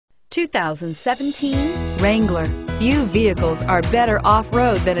2017 Wrangler. Few vehicles are better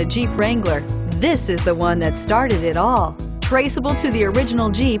off-road than a Jeep Wrangler. This is the one that started it all. Traceable to the original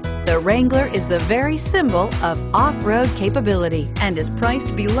Jeep, the Wrangler is the very symbol of off-road capability and is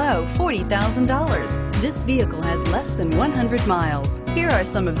priced below $40,000. This vehicle has less than 100 miles. Here are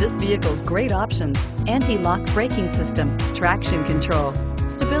some of this vehicle's great options: anti-lock braking system, traction control,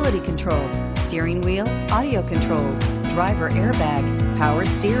 stability control, steering wheel audio controls, driver airbag, power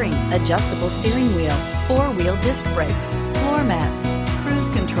steering, adjustable steering wheel, four-wheel disc brakes, floor mats, cruise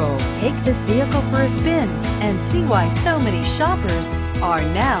control. Take this vehicle for a spin and see why so many shoppers are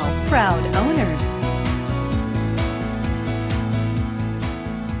now proud owners.